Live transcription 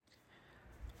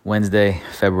Wednesday,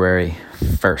 February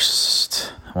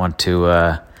 1st. I want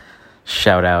to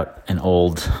shout out an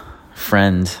old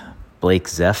friend, Blake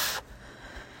Zeff.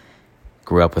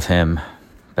 Grew up with him,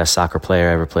 best soccer player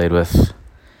I ever played with.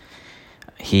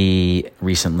 He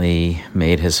recently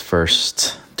made his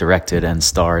first directed and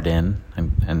starred in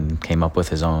and came up with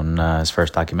his own his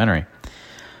first documentary,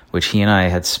 which he and I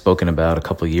had spoken about a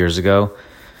couple of years ago.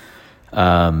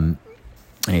 And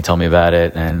he told me about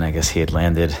it, and I guess he had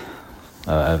landed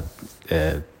a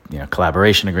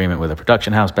collaboration agreement with a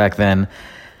production house back then.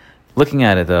 Looking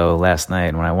at it though last night,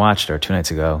 and when I watched it, or 2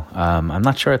 nights ago, I'm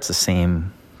not sure it's the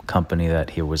same company that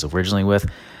he was originally with.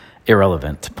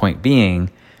 Irrelevant. Point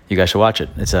being, you guys should watch it.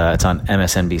 It's on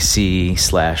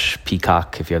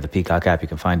MSNBC/Peacock. If you have the Peacock app, you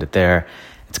can find it there.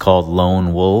 It's called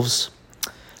Lone Wolves.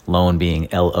 Lone being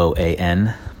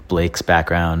Loan. Blake's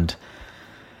background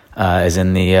is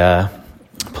in the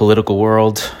political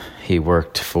world. He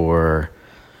worked for,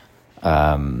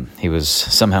 he was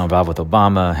somehow involved with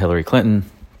Obama, Hillary Clinton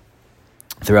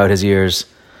throughout his years.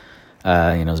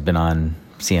 Has been on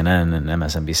CNN and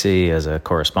MSNBC as a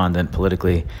correspondent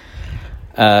politically.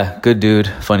 Good dude,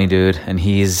 funny dude, and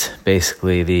he's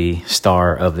basically the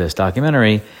star of this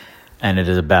documentary, and it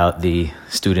is about the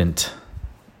student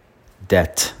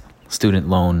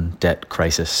loan debt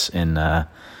crisis in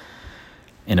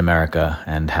America,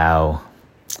 and how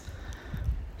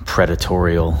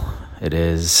predatorial it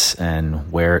is,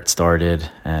 and where it started,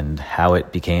 and how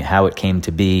it came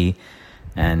to be,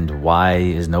 and why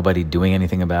is nobody doing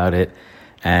anything about it.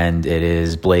 And it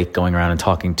is Blake going around and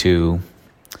talking to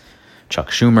Chuck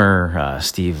Schumer,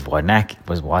 Steve Wodnacki,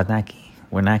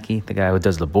 the guy who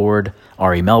does the board,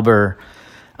 Ari Melber,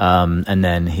 and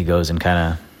then he goes and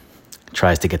kind of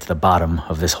tries to get to the bottom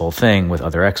of this whole thing with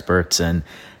other experts and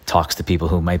talks to people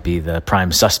who might be the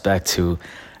prime suspects who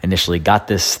initially got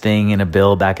this thing in a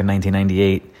bill back in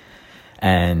 1998.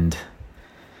 And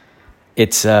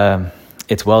it's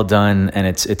well done, and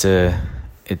it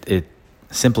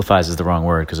simplifies is the wrong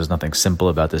word, because there's nothing simple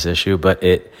about this issue, but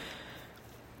it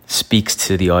speaks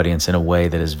to the audience in a way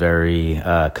that is very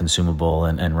consumable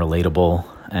and relatable,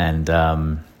 and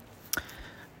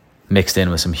mixed in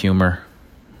with some humor,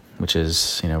 which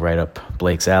is right up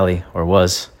Blake's alley, or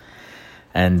was.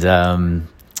 And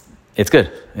it's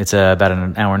good. It's about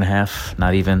an hour and a half,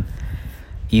 not even.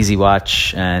 Easy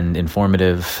watch and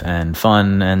informative and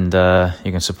fun, and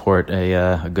you can support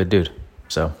a good dude.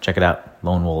 So check it out,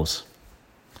 Lone Wolves.